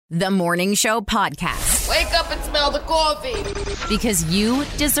the Morning Show Podcast. Wake up and smell the coffee. Because you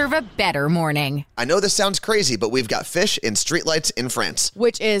deserve a better morning. I know this sounds crazy, but we've got fish and streetlights in France.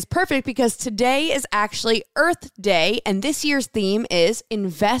 Which is perfect because today is actually Earth Day, and this year's theme is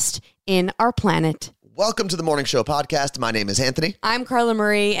Invest in Our Planet. Welcome to the Morning Show Podcast. My name is Anthony. I'm Carla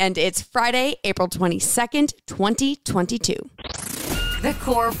Marie, and it's Friday, April 22nd, 2022. The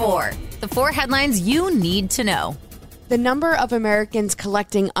Core Four. The four headlines you need to know. The number of Americans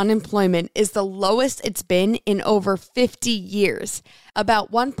collecting unemployment is the lowest it's been in over 50 years. About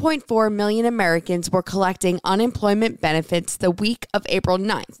 1.4 million Americans were collecting unemployment benefits the week of April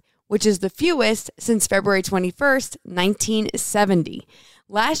 9th, which is the fewest since February 21st, 1970.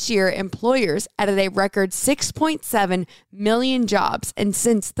 Last year, employers added a record 6.7 million jobs, and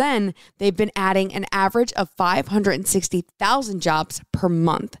since then, they've been adding an average of 560,000 jobs per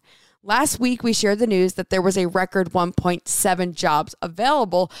month. Last week, we shared the news that there was a record 1.7 jobs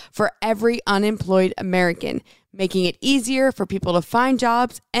available for every unemployed American, making it easier for people to find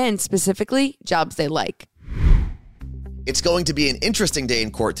jobs and specifically jobs they like. It's going to be an interesting day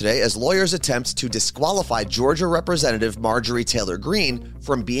in court today as lawyers attempt to disqualify Georgia Representative Marjorie Taylor Greene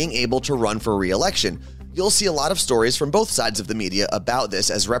from being able to run for re-election. You'll see a lot of stories from both sides of the media about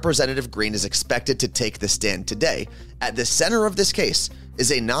this as Representative Greene is expected to take the stand today. At the center of this case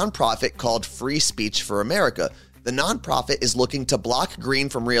is a nonprofit called Free Speech for America. The nonprofit is looking to block Greene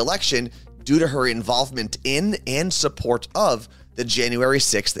from re-election due to her involvement in and support of the January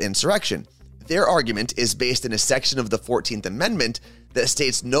 6th insurrection. Their argument is based in a section of the 14th Amendment that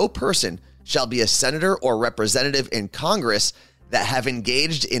states no person shall be a senator or representative in Congress that have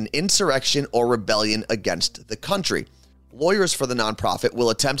engaged in insurrection or rebellion against the country. Lawyers for the nonprofit will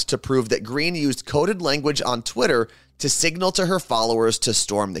attempt to prove that Greene used coded language on Twitter to signal to her followers to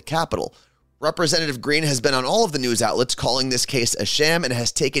storm the Capitol. Representative Greene has been on all of the news outlets calling this case a sham and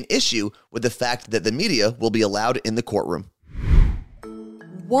has taken issue with the fact that the media will be allowed in the courtroom.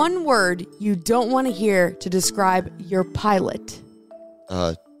 One word you don't want to hear to describe your pilot.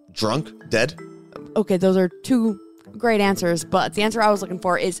 Drunk? Dead? Okay, those are two great answers, but the answer I was looking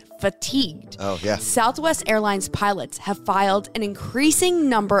for is fatigued. Oh, yeah. Southwest Airlines pilots have filed an increasing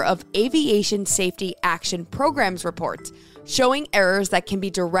number of aviation safety action programs reports showing errors that can be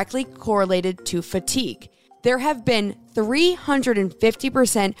directly correlated to fatigue. There have been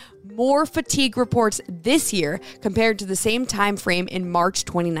 350% more fatigue reports this year compared to the same time frame in March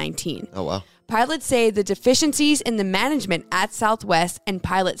 2019. Oh, wow. Pilots say the deficiencies in the management at Southwest and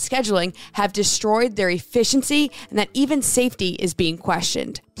pilot scheduling have destroyed their efficiency and that even safety is being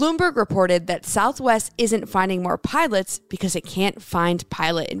questioned. Bloomberg reported that Southwest isn't finding more pilots because it can't find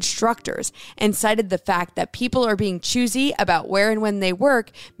pilot instructors and cited the fact that people are being choosy about where and when they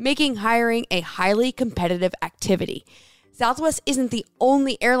work, making hiring a highly competitive activity. Southwest isn't the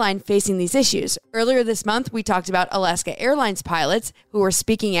only airline facing these issues. Earlier this month, we talked about Alaska Airlines pilots who were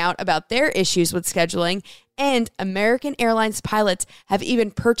speaking out about their issues with scheduling, and American Airlines pilots have even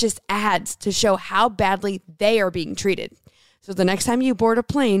purchased ads to show how badly they are being treated. So the next time you board a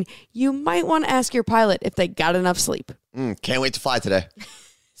plane, you might want to ask your pilot if they got enough sleep. Can't wait to fly today.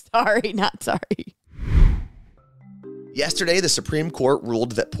 Sorry, not sorry. Yesterday, the Supreme Court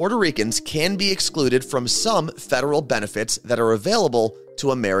ruled that Puerto Ricans can be excluded from some federal benefits that are available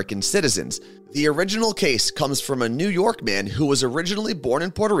to American citizens. The original case comes from a New York man who was originally born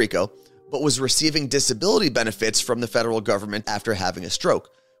in Puerto Rico, but was receiving disability benefits from the federal government after having a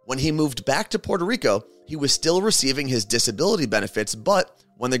stroke. When he moved back to Puerto Rico, he was still receiving his disability benefits, but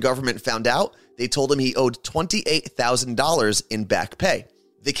when the government found out, they told him he owed $28,000 in back pay.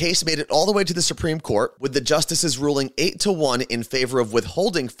 The case made it all the way to the Supreme Court, with the justices ruling 8-1 in favor of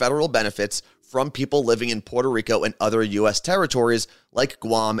withholding federal benefits from people living in Puerto Rico and other U.S. territories like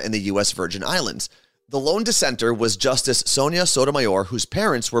Guam and the U.S. Virgin Islands. The lone dissenter was Justice Sonia Sotomayor, whose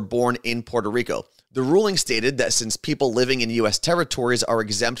parents were born in Puerto Rico. The ruling stated that since people living in U.S. territories are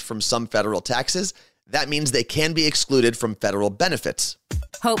exempt from some federal taxes, that means they can be excluded from federal benefits.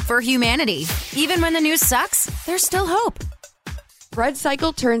 Hope for humanity. Even when the news sucks, there's still hope. Fred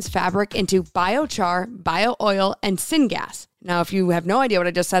Cycle turns fabric into biochar, bio-oil, and syngas. Now, if you have no idea what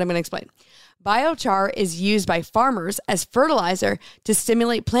I just said, I'm going to explain. Biochar is used by farmers as fertilizer to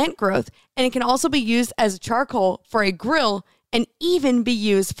stimulate plant growth, and it can also be used as charcoal for a grill and even be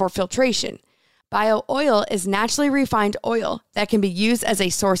used for filtration. Bio-oil is naturally refined oil that can be used as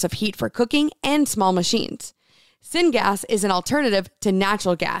a source of heat for cooking and small machines. Syngas is an alternative to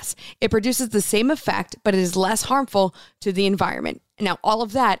natural gas. It produces the same effect, but it is less harmful to the environment. Now, all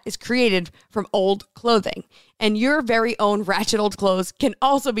of that is created from old clothing. And your very own ratchet old clothes can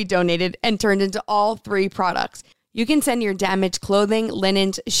also be donated and turned into all three products. You can send your damaged clothing,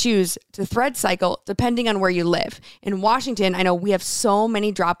 linens, shoes to ThreadCycle depending on where you live. In Washington, I know we have so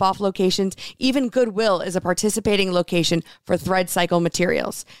many drop-off locations. Even Goodwill is a participating location for ThreadCycle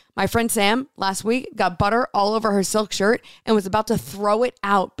materials. My friend Sam last week got butter all over her silk shirt and was about to throw it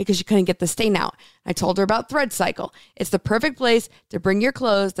out because she couldn't get the stain out. I told her about ThreadCycle. It's the perfect place to bring your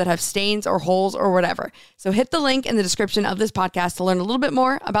clothes that have stains or holes or whatever. So hit the link in the description of this podcast to learn a little bit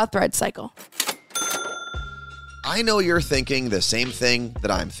more about ThreadCycle. I know you're thinking the same thing that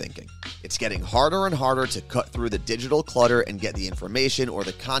I'm thinking. It's getting harder and harder to cut through the digital clutter and get the information or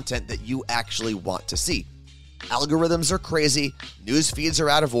the content that you actually want to see. Algorithms are crazy, news feeds are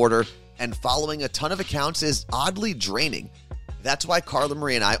out of order, and following a ton of accounts is oddly draining. That's why Carla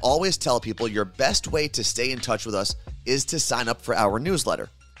Marie and I always tell people your best way to stay in touch with us is to sign up for our newsletter.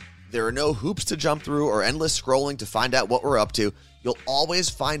 There are no hoops to jump through or endless scrolling to find out what we're up to. You'll always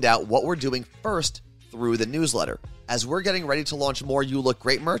find out what we're doing first through the newsletter. As we're getting ready to launch more You Look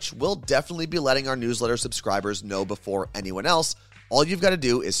Great merch, we'll definitely be letting our newsletter subscribers know before anyone else. All you've got to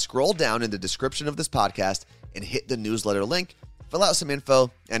do is scroll down in the description of this podcast and hit the newsletter link, fill out some info,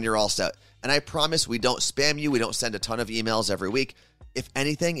 and you're all set. And I promise we don't spam you. We don't send a ton of emails every week. If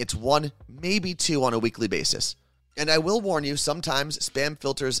anything, it's 1, maybe 2 on a weekly basis. And I will warn you, sometimes spam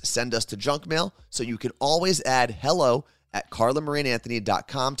filters send us to junk mail, so you can always add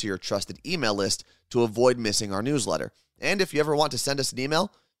hello@carlamarieandanthony.com to your trusted email list to avoid missing our newsletter. And if you ever want to send us an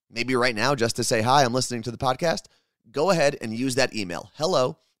email, maybe right now just to say, hi, I'm listening to the podcast, go ahead and use that email,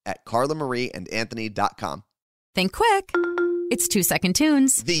 hello@carlamarieandanthony.com. Think quick. It's 2-second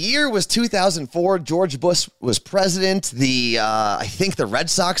tunes. The year was 2004. George Bush was president. I think the Red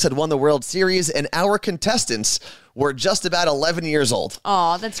Sox had won the World Series, and our contestants were just about 11 years old.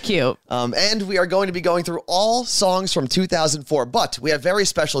 Aw, that's cute. And we are going to be going through all songs from 2004, but we have very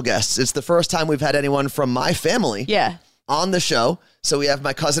special guests. It's the first time we've had anyone from my family on the show. So we have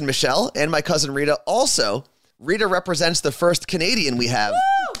my cousin Michelle and my cousin Rita. Also, Rita represents the first Canadian we have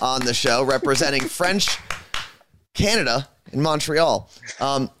on the show, representing French Canada in Montreal.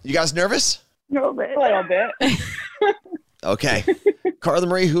 You guys nervous? A little bit. Okay. Carla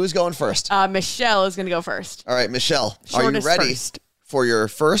Marie, who's going first? Michelle is going to go first. All right, Michelle, are you ready for your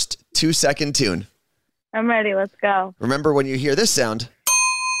first 2-second tune? I'm ready. Let's go. Remember, when you hear this sound,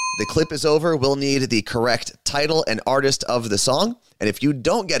 the clip is over. We'll need the correct title and artist of the song. And if you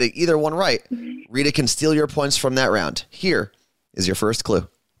don't get it, either one right, Rita can steal your points from that round. Here is your first clue.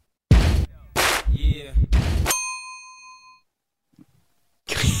 Yeah.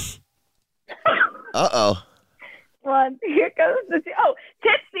 Uh-oh. One. Here goes the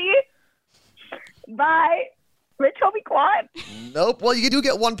Tipsy by Rich Homie Quan. Nope. Well, you do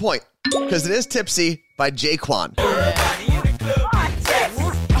get 1 point because it is Tipsy by Jaquan.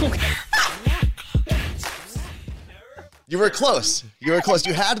 You were close. You were close.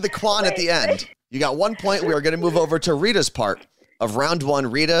 You had the Quan at the end. You got 1 point. We are going to move over to Rita's part of round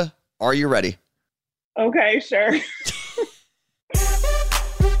 1. Rita, are you ready? Okay, sure.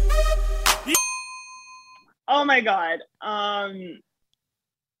 Oh my God.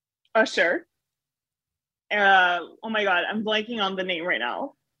 Usher. Oh my God. I'm blanking on the name right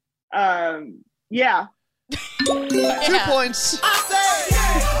now. Yeah. 2 points.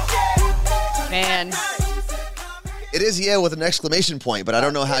 Man. It is yeah with an exclamation point, but I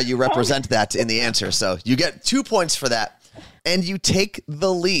don't know how you represent that in the answer. So you get 2 points for that. And you take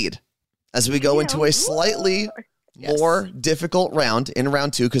the lead as we go into a slightly more difficult round in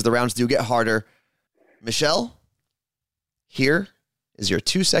round 2, because the rounds do get harder. Michelle, here is your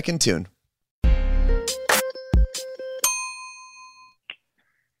 2-second tune.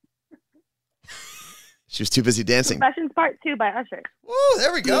 She was too busy dancing. Confessions Part 2 by Usher. Woo,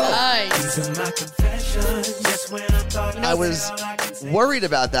 there we go. Nice. I was worried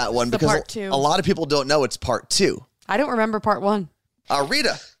about that one because part 2. A lot of people don't know it's part 2. I don't remember part 1.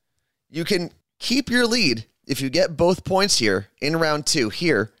 Rita, you can keep your lead if you get both points here in round 2.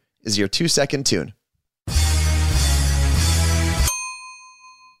 Here is your 2-second tune.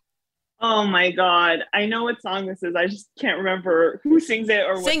 Oh my God. I know what song this is. I just can't remember who sings it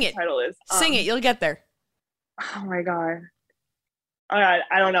or what the title is. Sing it. You'll get there. Oh my God.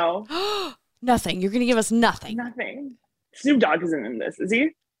 I don't know. Nothing. You're going to give us nothing. Nothing. Snoop Dogg isn't in this, is he?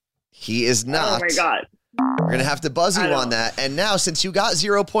 He is not. Oh my God. We're going to have to buzz you on that. And now, since you got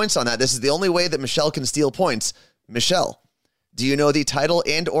 0 points on that, this is the only way that Michelle can steal points. Michelle, do you know the title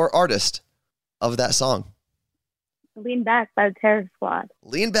and or artist of that song? Lean Back by the Terror Squad.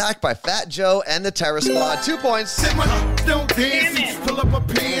 Lean Back by Fat Joe and the Terror Squad. 2 points.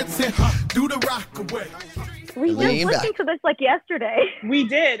 What? We just Lean listened back. to this like yesterday. We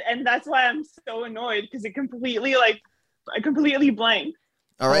did, and that's why I'm so annoyed because I completely blanked.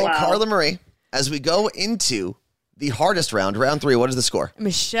 All right, Wow. Carla Marie, as we go into the hardest round, round 3, what is the score?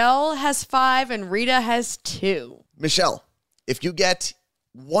 Michelle has 5 and Rita has 2. Michelle, if you get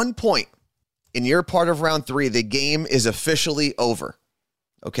 1 point in your part of round 3, the game is officially over.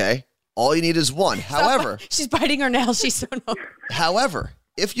 Okay? All you need is 1. However, She's biting her nails. She's so annoyed. however,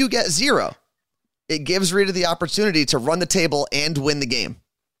 if you get 0, it gives Rita the opportunity to run the table and win the game.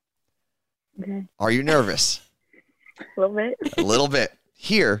 Okay. Are you nervous? A little bit. A little bit.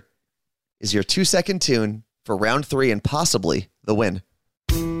 Here is your 2-second tune for round 3 and possibly the win.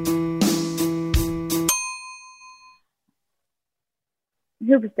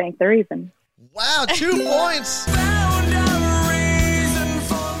 Hoobastank, the reason. Wow, 2 points.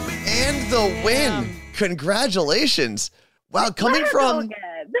 And the win. Congratulations. Wow, coming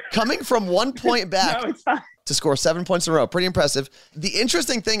from 1 point back No, it's fine. to score 7 points in a row. Pretty impressive. The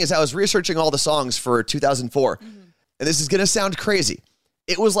interesting thing is I was researching all the songs for 2004, and this is going to sound crazy.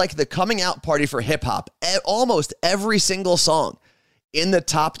 It was like the coming out party for hip hop. Almost every single song in the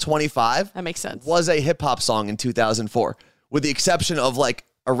top 25 That makes sense. was a hip hop song in 2004, with the exception of like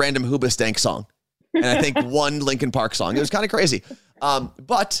a random Hoobastank song. And I think one Linkin Park song. It was kind of crazy.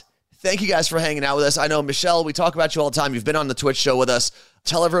 But thank you guys for hanging out with us. I know, Michelle, we talk about you all the time. You've been on the Twitch show with us.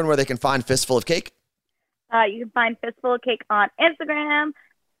 Tell everyone where they can find Fistful of Cake. You can find Fistful of Cake on Instagram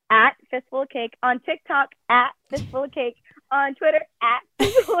at Fistful of Cake, on TikTok at Fistful of Cake, on Twitter at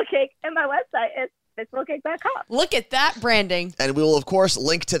Fistful of Cake, and my website is fistfulofcake.com. Look at that branding. And we will, of course,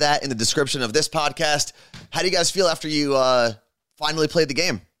 link to that in the description of this podcast. How do you guys feel after you finally played the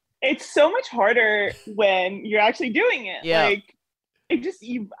game? It's so much harder when you're actually doing it. Yeah. Like,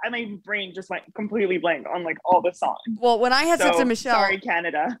 my brain just went completely blank on like all the songs. Well, when I had sex So, with Michelle. sorry,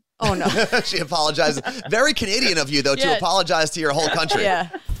 Canada. Oh, no. She apologized. Very Canadian of you, though, to Yeah. apologize to your whole country. Yeah.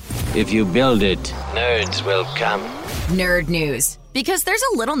 If you build it, nerds will come. Nerd news. Because there's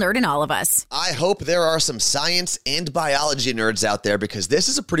a little nerd in all of us. I hope there are some science and biology nerds out there because this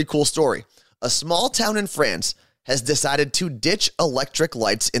is a pretty cool story. A small town in France has decided to ditch electric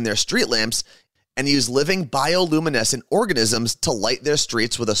lights in their street lamps and use living bioluminescent organisms to light their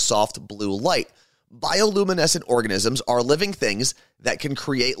streets with a soft blue light. Bioluminescent organisms are living things that can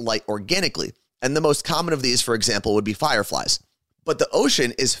create light organically, and the most common of these, for example, would be fireflies. But the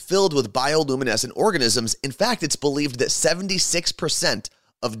ocean is filled with bioluminescent organisms. In fact, it's believed that 76%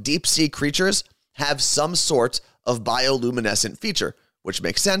 of deep sea creatures have some sort of bioluminescent feature, which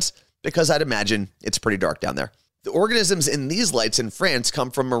makes sense because I'd imagine it's pretty dark down there. The organisms in these lights in France come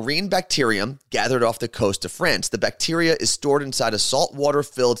from marine bacterium gathered off the coast of France. The bacteria is stored inside a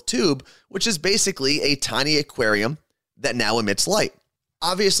saltwater-filled tube, which is basically a tiny aquarium that now emits light.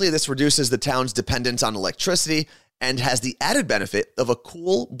 Obviously, this reduces the town's dependence on electricity and has the added benefit of a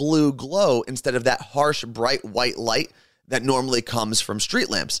cool blue glow instead of that harsh, bright white light that normally comes from street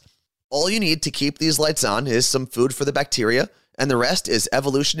lamps. All you need to keep these lights on is some food for the bacteria, and the rest is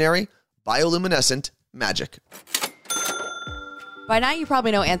evolutionary, bioluminescent magic. By now, you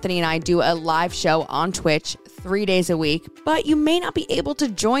probably know Anthony and I do a live show on Twitch 3 days a week, but you may not be able to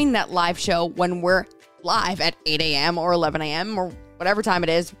join that live show when we're live at 8 a.m. or 11 a.m. or whatever time it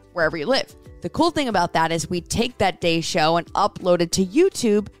is, wherever you live. The cool thing about that is we take that day's show and upload it to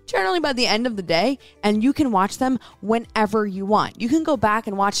YouTube generally by the end of the day, and you can watch them whenever you want. You can go back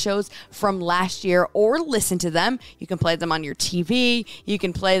and watch shows from last year or listen to them. You can play them on your TV. You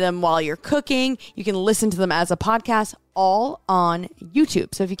can play them while you're cooking. You can listen to them as a podcast, all on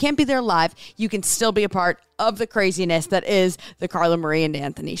YouTube. So if you can't be there live, you can still be a part of the craziness that is the Carla Marie and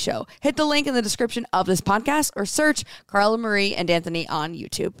Anthony show. Hit the link in the description of this podcast or search Carla Marie and Anthony on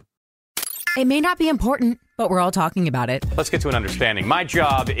YouTube. It may not be important, but we're all talking about it. Let's get to an understanding. My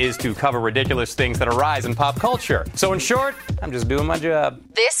job is to cover ridiculous things that arise in pop culture. So in short, I'm just doing my job.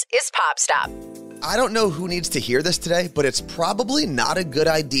 This is Pop Stop. I don't know who needs to hear this today, but it's probably not a good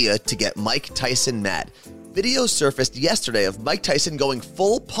idea to get Mike Tyson mad. Video surfaced yesterday of Mike Tyson going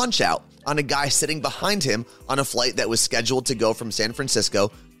full punch-out on a guy sitting behind him on a flight that was scheduled to go from San Francisco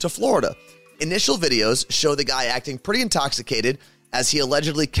to Florida. Initial videos show the guy acting pretty intoxicated as he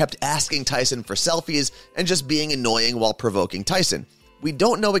allegedly kept asking Tyson for selfies and just being annoying while provoking Tyson. We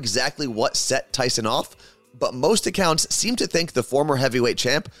don't know exactly what set Tyson off, but most accounts seem to think the former heavyweight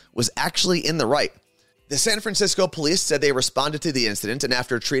champ was actually in the right. The San Francisco police said they responded to the incident, and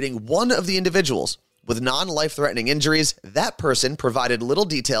after treating one of the individuals with non-life-threatening injuries, that person provided little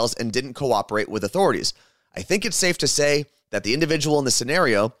details and didn't cooperate with authorities. I think it's safe to say that the individual in the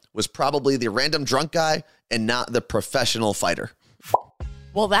scenario was probably the random drunk guy and not the professional fighter.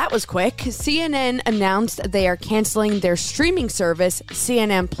 Well, that was quick. CNN announced they are canceling their streaming service,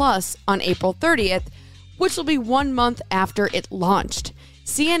 CNN Plus, on April 30th, which will be 1 month after it launched.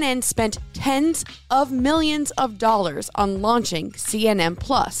 CNN spent tens of millions of dollars on launching CNN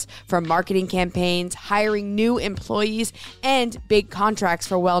Plus, from marketing campaigns, hiring new employees, and big contracts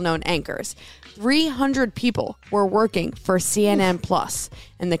for well-known anchors. 300 people were working for CNN Plus,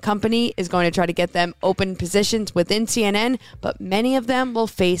 and the company is going to try to get them open positions within CNN, but many of them will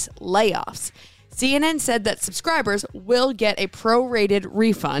face layoffs. CNN said that subscribers will get a prorated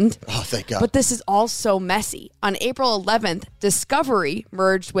refund. Oh, thank God. But this is all so messy. On April 11th, Discovery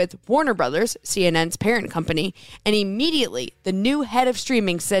merged with Warner Brothers, CNN's parent company, and immediately the new head of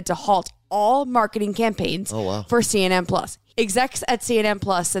streaming said to halt all marketing campaigns for CNN Plus. Execs at CNN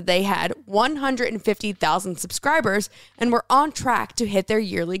Plus said they had 150,000 subscribers and were on track to hit their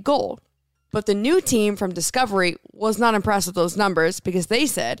yearly goal. But the new team from Discovery was not impressed with those numbers because they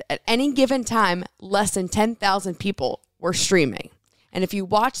said at any given time, less than 10,000 people were streaming. And if you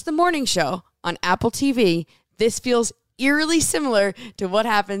watch the morning show on Apple TV, this feels eerily similar to what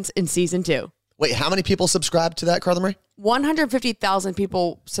happens in season 2. Wait, how many people subscribed to that, Carla Marie? 150,000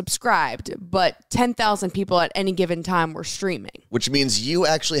 people subscribed, but 10,000 people at any given time were streaming. Which means you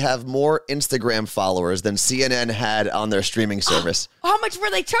actually have more Instagram followers than CNN had on their streaming service. How much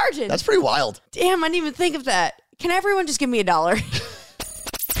were they charging? That's pretty wild. Damn, I didn't even think of that. Can everyone just give me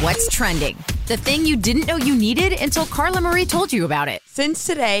 $1? What's trending? The thing you didn't know you needed until Carla Marie told you about it. Since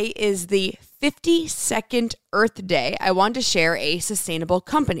today is the 52nd Earth Day, I want to share a sustainable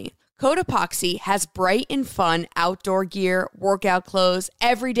company. Code Epoxy has bright and fun outdoor gear, workout clothes,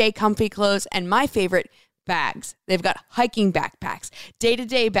 everyday comfy clothes, and my favorite, bags. They've got hiking backpacks,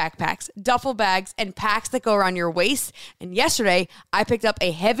 day-to-day backpacks, duffel bags, and packs that go around your waist. And yesterday, I picked up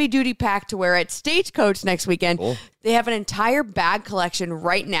a heavy-duty pack to wear at Stagecoach next weekend. Cool. They have an entire bag collection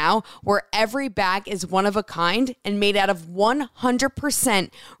right now where every bag is one of a kind and made out of 100%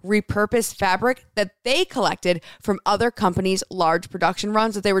 repurposed fabric that they collected from other companies' large production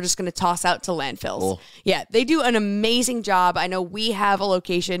runs that they were just going to toss out to landfills. Cool. Yeah, they do an amazing job. I know we have a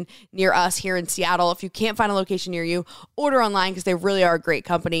location near us here in Seattle. If you can't find a location near you, order online because they really are a great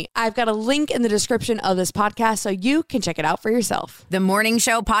company. I've got a link in the description of this podcast so you can check it out for yourself. The Morning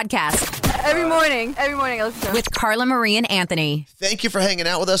Show Podcast. Every morning I listen to it. With Carla Marie and Anthony. Thank you for hanging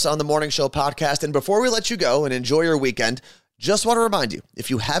out with us on the Morning Show Podcast. And before we let you go and enjoy your weekend, just want to remind you, if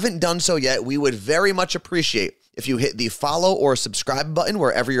you haven't done so yet, we would very much appreciate if you hit the follow or subscribe button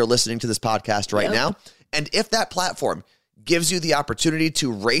wherever you're listening to this podcast right now. And if that platform gives you the opportunity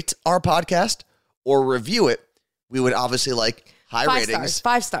to rate our podcast or review it, we would obviously like high ratings.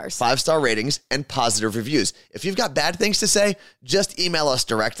 5 stars. 5-star ratings and positive reviews. If you've got bad things to say, just email us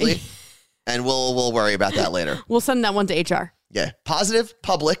directly and we'll worry about that later. We'll send that one to HR. Yeah. Positive,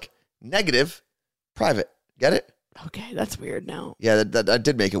 public, negative, private. Get it? Okay, that's weird now. Yeah, that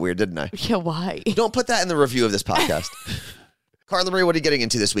did make it weird, didn't I? Yeah, why? Don't put that in the review of this podcast. Carla Marie, what are you getting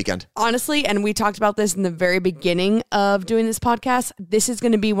into this weekend? Honestly, and we talked about this in the very beginning of doing this podcast, this is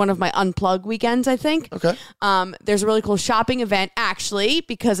going to be one of my unplug weekends, I think. Okay. There's a really cool shopping event, actually,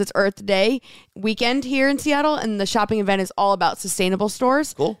 because it's Earth Day weekend here in Seattle, and the shopping event is all about sustainable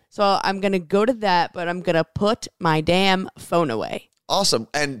stores. Cool. So I'm going to go to that, but I'm going to put my damn phone away. Awesome.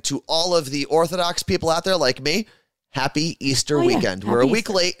 And to all of the Orthodox people out there like me, happy Easter weekend. Happy We're a week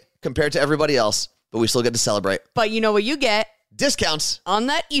Easter. late compared to everybody else, but we still get to celebrate. But you know what you get? Discounts. On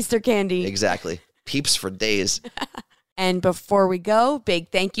that Easter candy. Exactly. Peeps for days. And before we go,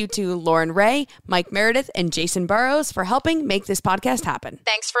 big thank you to Lauren Ray, Mike Meredith, and Jason Burrows for helping make this podcast happen.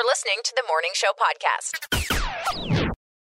 Thanks for listening to the Morning Show Podcast.